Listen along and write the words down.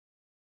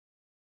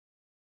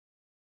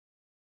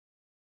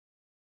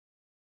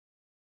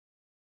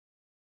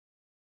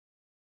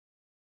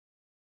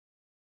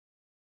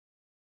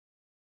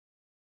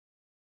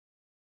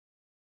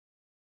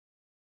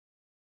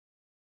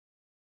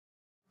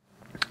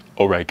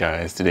Alright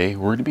guys, today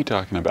we're going to be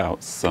talking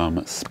about some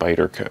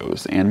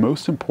Spydercos, and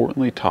most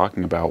importantly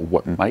talking about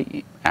what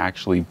might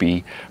actually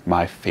be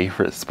my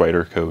favorite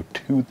Spyderco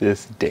to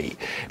this date.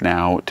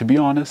 Now, to be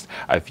honest,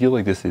 I feel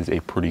like this is a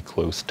pretty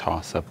close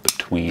toss-up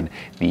between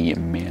the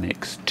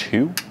Manix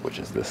 2, which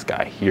is this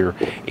guy here,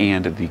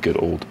 and the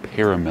good old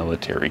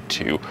Paramilitary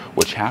 2,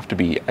 which have to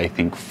be, I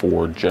think,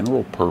 for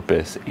general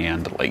purpose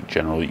and like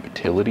general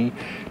utility,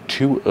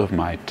 two of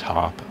my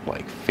top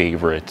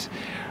favorite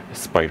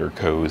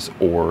Spydercos,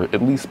 or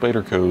at least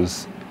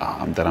Spydercos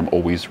that I'm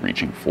always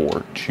reaching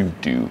for to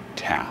do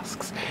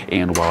tasks.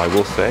 And while I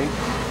will say,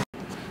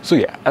 so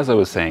yeah, as I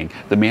was saying,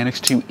 the Manix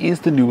 2 is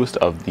the newest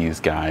of these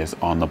guys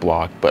on the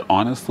block, but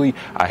honestly,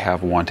 I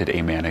have wanted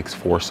a Manix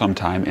for some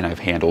time, and I've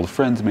handled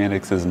friends'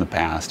 Manixes in the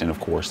past, and of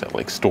course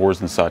at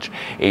stores and such,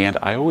 and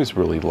I always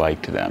really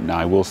liked them. Now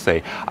I will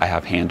say, I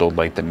have handled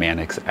the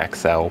Manix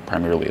XL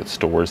primarily at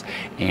stores,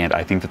 and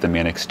I think that the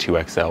Manix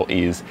 2 XL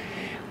is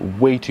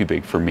way too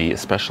big for me,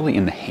 especially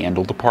in the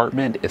handle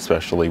department,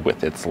 especially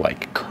with its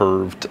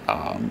curved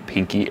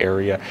pinky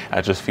area.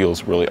 That just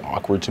feels really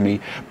awkward to me.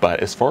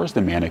 But as far as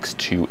the Manix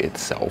 2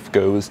 itself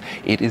goes,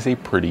 it is a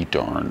pretty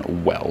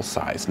darn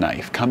well-sized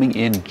knife, coming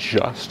in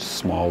just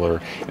smaller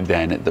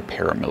than the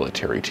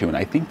Paramilitary 2, and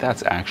I think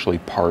that's actually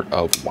part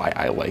of why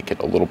I like it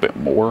a little bit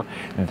more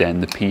than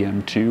the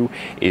PM2,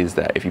 is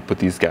that if you put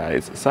these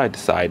guys side to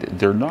side,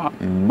 they're not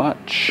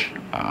much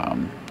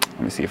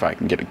let me see if I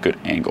can get a good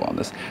angle on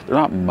this. They're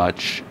not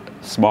much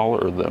smaller,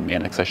 or the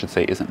Manix I should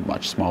say isn't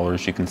much smaller,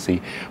 as you can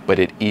see, but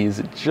it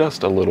is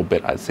just a little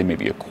bit, I'd say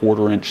maybe a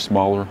 1/4 inch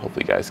smaller.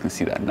 Hopefully you guys can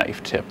see that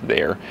knife tip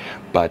there,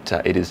 but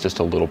it is just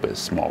a little bit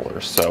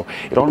smaller. So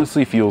it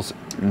honestly feels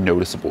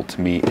noticeable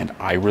to me, and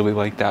I really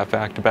like that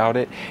fact about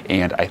it.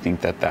 And I think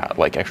that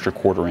extra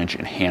 1/4 inch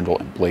in handle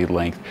and blade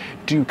length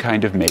do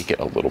kind of make it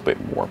a little bit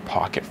more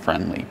pocket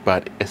friendly.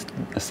 But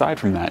aside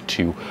from that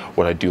too,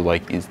 what I do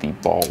like is the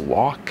ball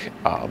lock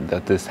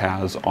that this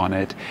has on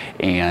it,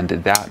 and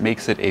that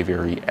makes it a very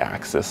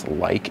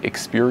Axis-like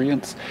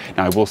experience.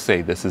 Now I will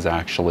say, this is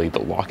actually, the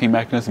locking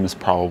mechanism is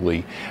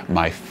probably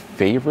my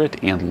favorite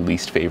and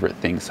least favorite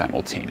thing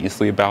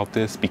simultaneously about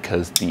this,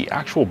 because the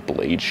actual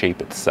blade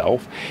shape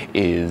itself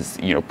is,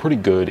 pretty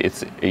good.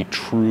 It's a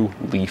true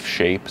leaf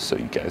shape, so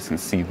you guys can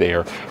see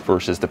there,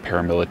 versus the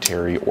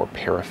Paramilitary or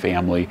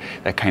Parafamily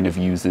that kind of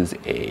uses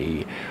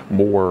a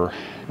more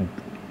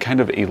kind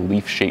of a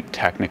leaf shape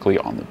technically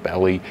on the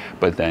belly,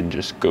 but then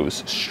just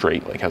goes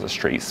straight, has a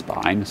straight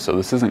spine. So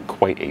this isn't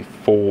quite a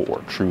full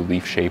or true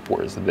leaf shape,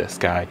 whereas this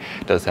guy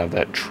does have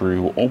that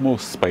true,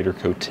 almost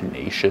Spyderco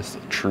tenacious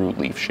true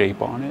leaf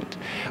shape on it.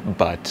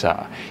 But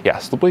yeah,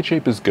 so the blade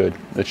shape is good,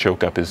 the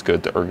choke up is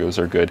good, the ergos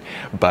are good,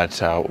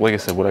 but like I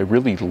said, what I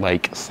really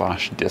like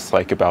 /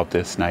 dislike about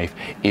this knife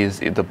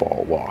is the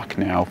ball lock.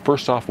 Now,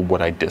 first off,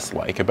 what I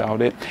dislike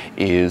about it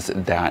is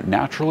that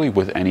naturally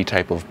with any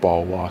type of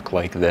ball lock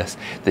like this,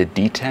 the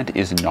detent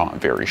is not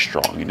very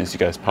strong, and as you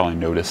guys probably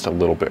noticed a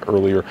little bit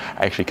earlier,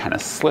 I actually kind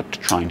of slipped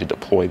trying to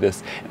deploy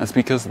this, and that's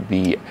because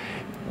the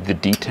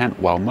detent,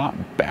 while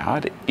not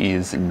bad,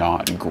 is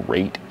not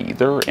great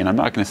either. And I'm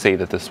not going to say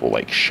that this will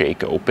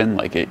shake open.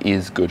 It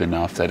is good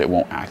enough that it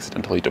won't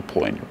accidentally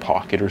deploy in your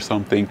pocket or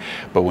something,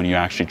 but when you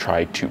actually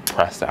try to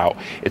press out,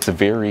 it's a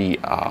very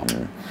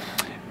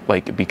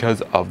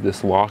because of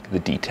this lock, the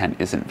detent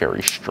isn't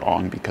very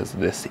strong, because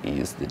this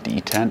is the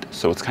detent,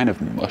 so it's kind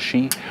of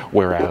mushy,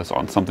 whereas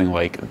on something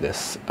like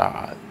this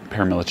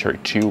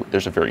Paramilitary 2,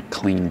 there's a very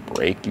clean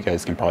break. You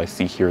guys can probably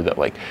see here that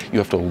you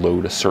have to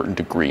load a certain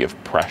degree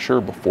of pressure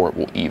before it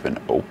will even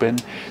open.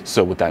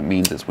 So what that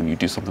means is when you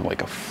do something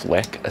like a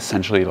flick,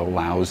 essentially it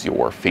allows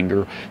your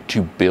finger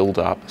to build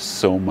up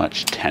so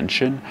much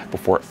tension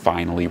before it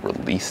finally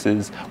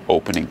releases,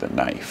 opening the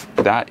knife.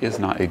 That is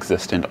not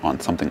existent on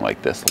something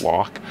like this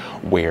lock,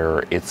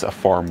 where it's a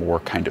far more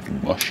kind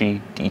of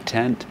mushy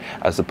detent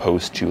as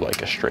opposed to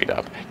a straight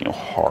up,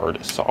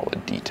 hard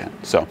solid detent.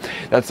 So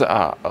that's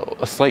a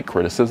slight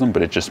criticism,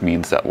 but it just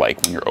means that when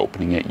you're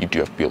opening it, you do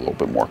have to be a little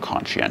bit more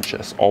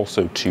conscientious.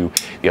 Also too,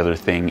 the other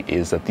thing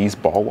is that these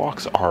ball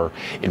locks are,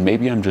 and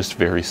maybe I'm just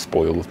very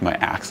spoiled with my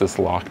Axis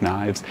lock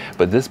knives,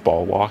 but this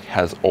ball lock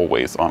has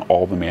always, on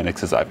all the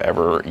Manixes I've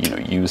ever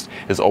used,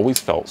 has always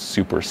felt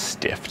super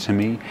stiff to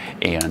me.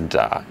 And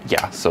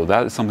yeah, so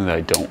that is something that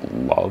I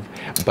don't love.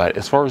 But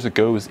as far as it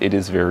goes, it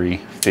is very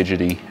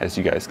fidgety, as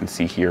you guys can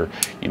see here.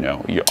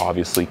 You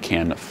obviously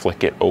can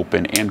flick it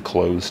open and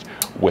closed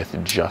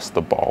with just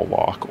the ball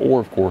lock,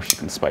 or of course you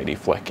can Spidey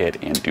flick it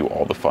and do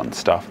all the fun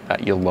stuff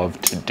that you love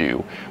to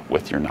do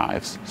with your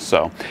knives.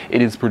 So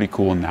it is pretty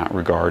cool in that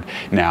regard.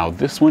 Now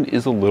this one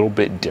is a little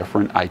bit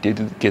different. I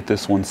did get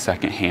this one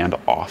secondhand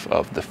off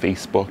of the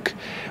Facebook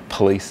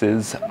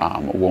places.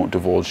 Won't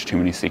divulge too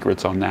many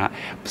secrets on that.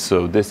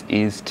 So this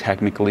is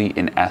technically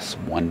an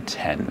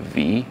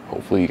S110V.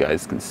 Hopefully you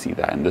guys can see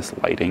that, and this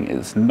lighting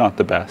is not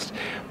the best,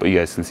 but you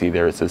guys can see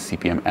there it says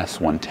CPM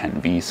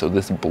S110V. So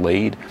this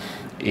blade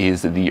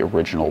is the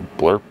original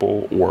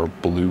blurple or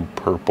blue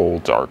purple,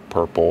 dark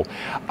purple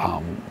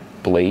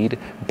blade,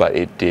 but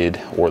it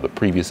did, or the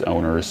previous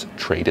owners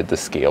traded the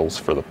scales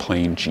for the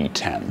plain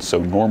G10. So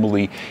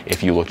normally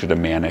if you looked at a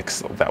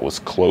Manix that was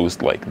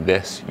closed like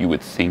this, you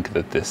would think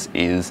that this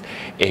is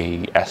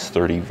a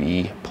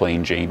S30V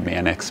plain Jane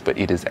Manix, but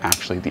it is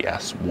actually the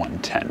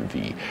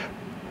S110V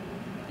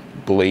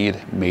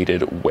blade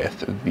mated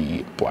with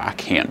the black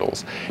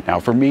handles. Now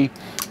for me,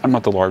 I'm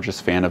not the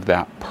largest fan of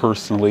that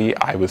personally.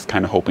 I was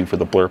kind of hoping for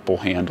the blurple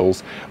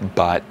handles,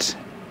 but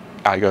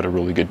I got a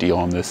really good deal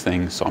on this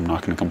thing, so I'm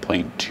not going to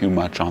complain too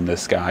much on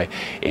this guy,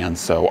 and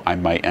so I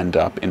might end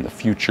up in the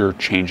future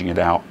changing it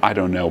out. I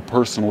don't know.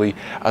 Personally,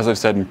 as I've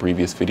said in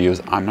previous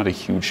videos, I'm not a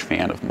huge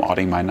fan of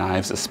modding my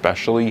knives,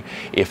 especially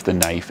if the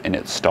knife in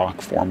its stock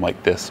form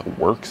like this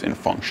works and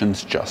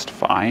functions just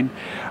fine.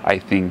 I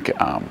think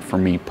for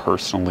me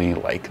personally,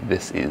 like,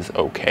 this is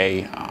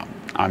okay.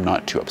 I'm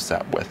not too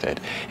upset with it.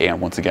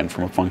 And once again,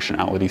 from a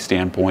functionality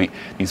standpoint,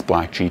 these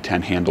black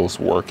G10 handles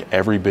work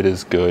every bit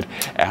as good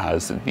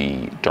as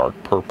the dark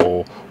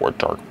purple or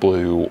dark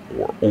blue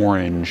or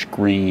orange,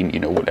 green, you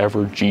know,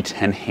 whatever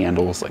G10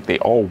 handles, like, they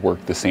all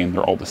work the same.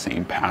 They're all the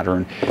same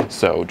pattern.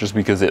 So just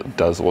because it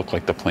does look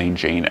like the plain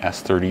Jane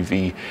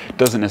S30V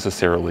doesn't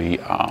necessarily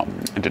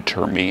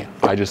deter me.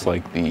 I just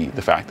like the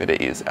fact that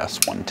it is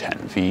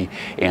S110V,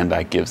 and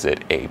that gives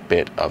it a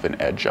bit of an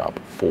edge up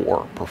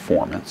for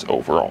performance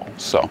overall.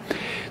 So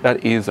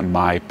that is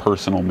my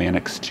personal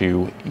Manix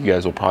 2. You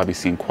guys will probably be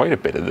seeing quite a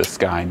bit of this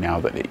guy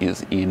now that it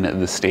is in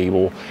the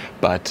stable.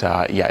 But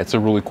yeah, it's a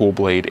really cool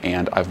blade,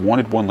 and I've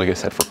wanted one, like I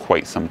said, for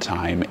quite some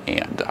time,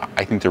 and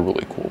I think they're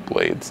really cool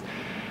blades.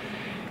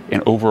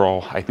 And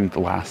overall, I think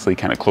lastly,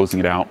 kind of closing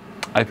it out,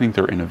 I think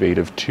they're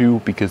innovative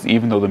too, because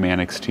even though the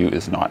Manix 2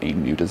 is not a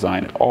new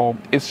design at all,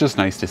 it's just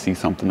nice to see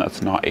something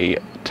that's not a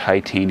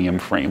titanium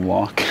frame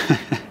lock.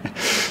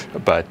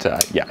 But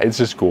yeah, it's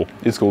just cool.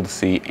 It's cool to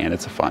see, and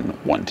it's a fun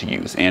one to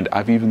use. And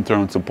I've even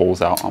thrown some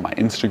polls out on my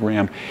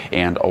Instagram,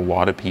 and a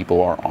lot of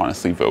people are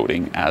honestly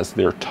voting as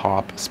their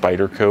top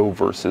Spyderco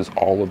versus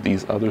all of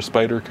these other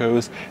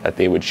Spydercos that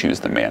they would choose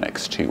the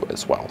Manix 2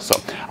 as well. So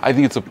I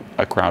think it's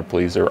a crowd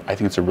pleaser. I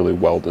think it's a really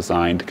well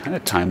designed, kind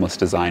of timeless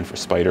design for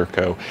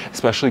Spyderco,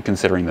 especially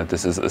considering that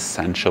this is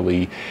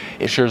essentially,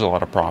 it shares a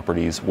lot of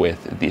properties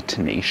with the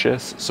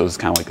Tenacious. So it's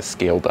kind of like a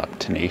scaled up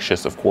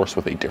Tenacious, of course,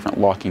 with a different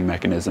locking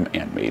mechanism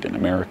and made in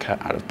America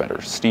out of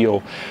better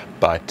steel.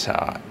 But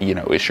you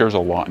know, it shares a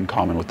lot in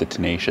common with the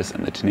Tenacious,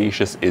 and the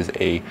Tenacious is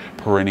a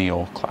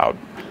perennial crowd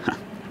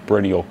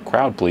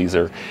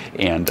pleaser,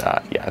 and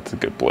yeah, it's a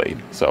good blade.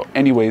 So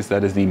anyways,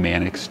 that is the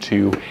Manix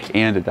 2,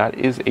 and that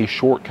is a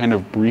short kind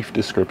of brief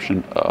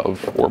description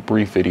of, or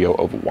brief video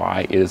of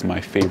why it is my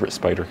favorite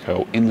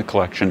Spyderco in the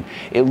collection,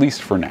 at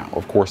least for now.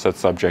 Of course, that's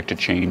subject to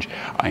change.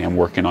 I am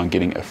working on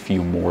getting a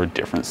few more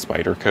different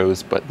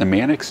Spydercos, but the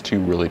Manix 2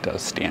 really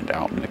does stand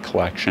out in the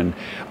collection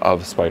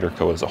of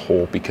Spyderco as a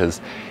whole,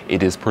 because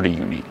it is pretty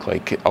unique.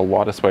 Like, a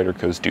lot of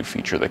Spydercos do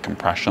feature the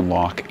compression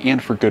lock,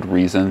 and for good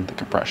reason. The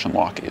compression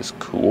lock is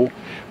cool,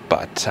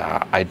 but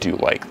I do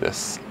like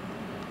this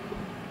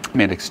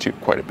Manix 2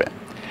 quite a bit.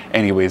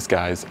 Anyways,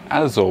 guys,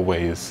 as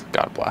always,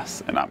 God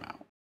bless, and I'm out.